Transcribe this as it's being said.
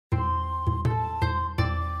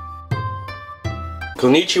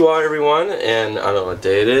Konnichiwa everyone, and I don't know what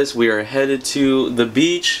day it is. We are headed to the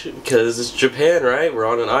beach because it's Japan, right? We're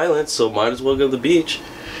on an island, so might as well go to the beach.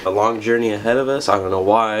 A long journey ahead of us. I don't know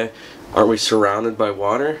why. Aren't we surrounded by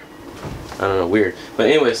water? I don't know, weird. But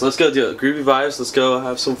anyways, let's go do it. Groovy vibes, let's go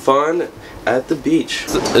have some fun at the beach.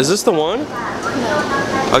 Is this the one?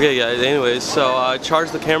 No. Okay guys, anyways, so I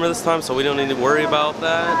charged the camera this time so we don't need to worry about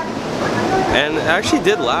that. And it actually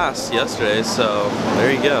did last yesterday, so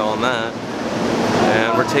there you go on that.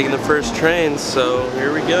 And we're taking the first train, so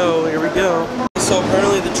here we go, here we go. So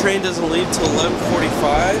apparently the train doesn't leave till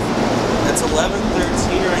 11:45. It's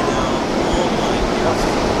 11:13 right now. Oh my gosh.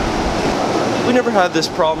 We never had this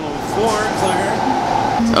problem before, Claire.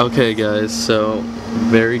 Okay guys, so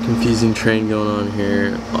very confusing train going on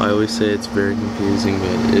here. I always say it's very confusing,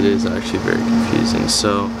 but it is actually very confusing.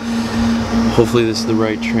 So hopefully this is the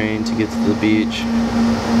right train to get to the beach.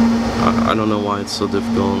 I don't know why it's so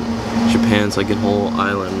difficult. Japan's like a whole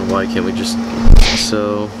island. Why can't we just...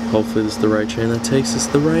 So hopefully this is the right train that takes us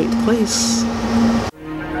to the right place.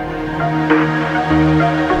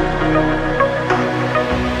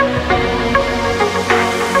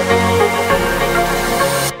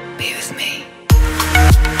 Be with me.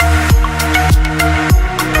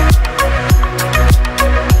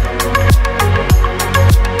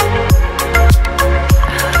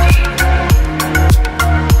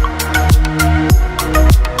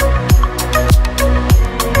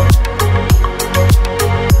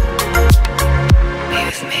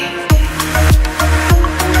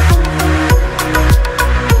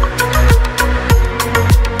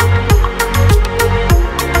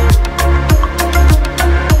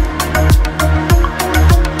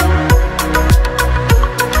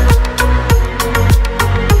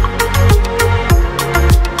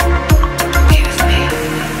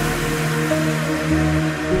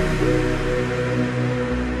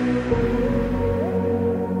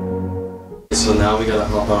 So now we gotta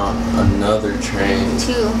hop on another train.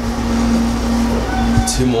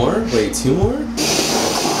 Two more? Wait, two more?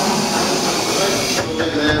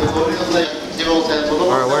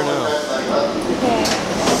 Alright, where now? Okay.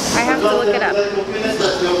 I have to look it up.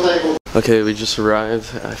 Okay, we just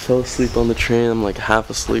arrived. I fell asleep on the train. I'm like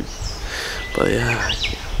half asleep. But yeah.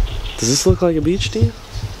 Does this look like a beach to you?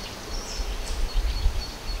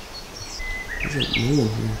 What is that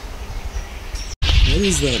noise here? What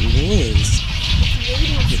is that noise?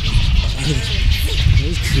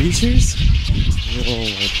 Those creatures? Oh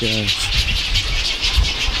my gosh.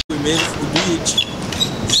 We made it to the beach.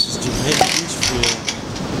 This is Japan beach view.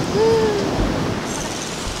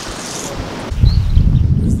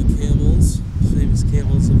 There's the camels, famous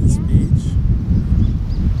camels of this beach.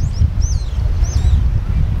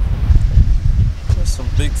 There's some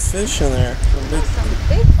big fish in there. Some big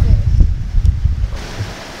fish.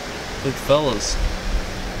 Big fellas.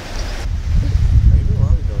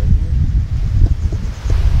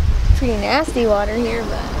 Pretty nasty water here, but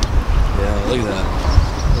yeah, look at that.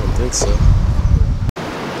 I don't think so.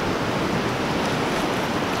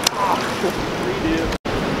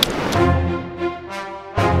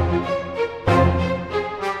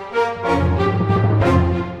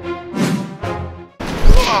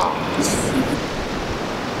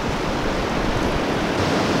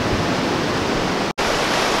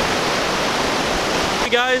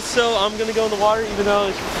 Guys, so I'm gonna go in the water even though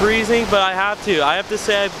it's freezing, but I have to. I have to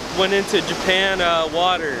say I went into Japan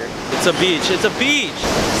water. It's a beach. It's a beach.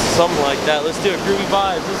 Something like that. Let's do it. Groovy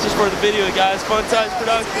vibes. This is for the video, guys. Fun size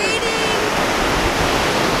production.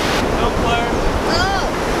 Go, Claire.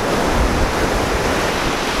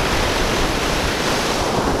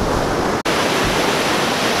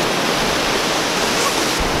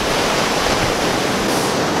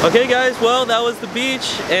 Okay guys, well that was the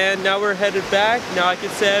beach and now we're headed back. Now I can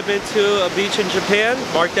say I've been to a beach in Japan.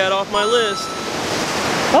 Mark that off my list.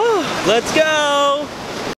 Oh, let's go!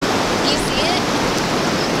 You see it?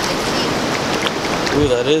 It's deep. Ooh,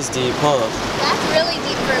 that is deep, huh? That's really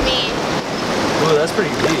deep for me. Ooh, that's pretty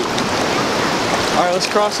deep. Alright, let's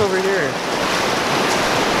cross over here.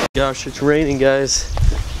 Gosh, it's raining guys.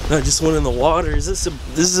 I just went in the water. This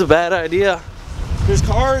is a bad idea. There's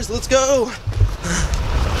cars, let's go!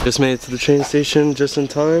 Just made it to the train station just in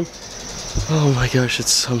time. Oh my gosh,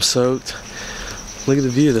 I'm soaked. Look at the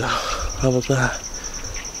view though. How about that?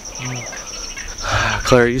 Oh.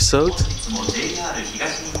 Claire, are you soaked?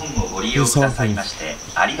 Who's talking? You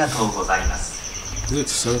look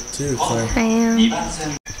soaked too, Claire. I am.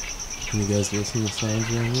 Can you guys listen to the sounds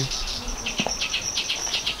around here?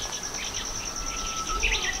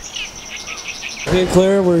 Hey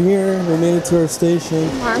Claire, we're here. We made it to our station.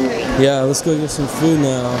 I'm hungry. Yeah, let's go get some food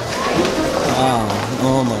now. Wow.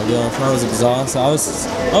 Oh my gosh, I was exhausted. I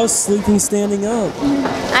was sleeping standing up.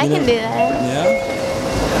 I can do that. Yeah?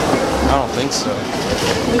 I don't think so.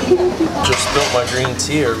 Just spilled my green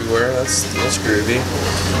tea everywhere. That's groovy.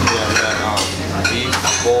 Yeah, we got beef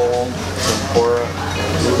bowl, tempura,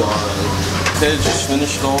 and udon. Okay, just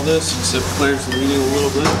finished all this, except Claire's eating a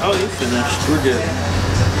little bit. Oh, you finished. We're good.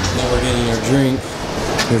 Now we're getting our drink.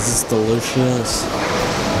 This is delicious.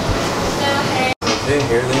 Okay,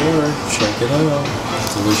 here they are. Check it out.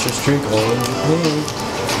 Delicious drink all in Japan.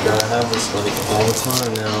 Gotta have this like all the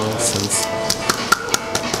time now since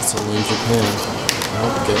it's only in Japan.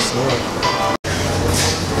 I guess not.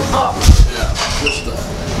 Oh, yeah, just that.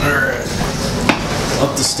 Alright.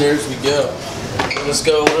 Up the stairs we go. Let's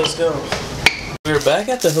go, let's go. We're back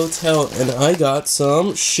at the hotel and I got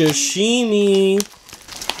some sashimi.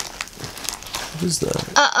 What is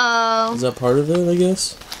that? Uh-oh. Is that part of it, I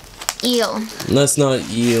guess? Eel. That's not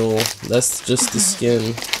eel. That's just the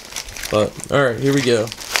skin. But, alright, here we go.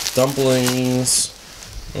 Dumplings.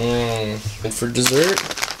 And for dessert,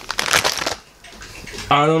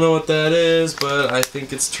 I don't know what that is, but I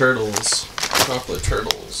think it's turtles. Chocolate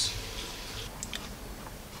turtles.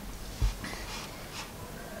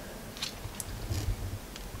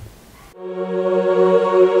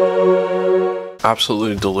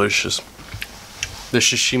 Absolutely delicious. The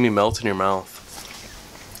sashimi melts in your mouth.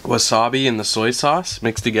 Wasabi and the soy sauce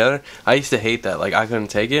mixed together. I used to hate that. Like, I couldn't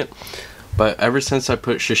take it. But ever since I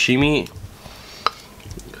put sashimi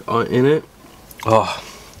in it, oh,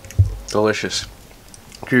 delicious.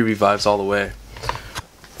 Groovy vibes all the way.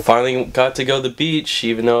 Finally got to go to the beach,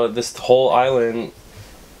 even though this whole island,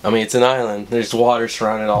 I mean, it's an island. There's water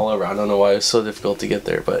surrounded all over. I don't know why it was so difficult to get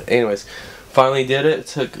there. But anyways, finally did it. It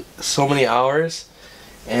took so many hours.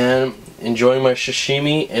 And enjoying my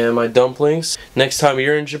sashimi and my dumplings. Next time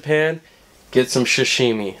you're in Japan, get some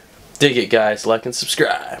sashimi. Dig it, guys. Like and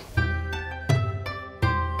subscribe.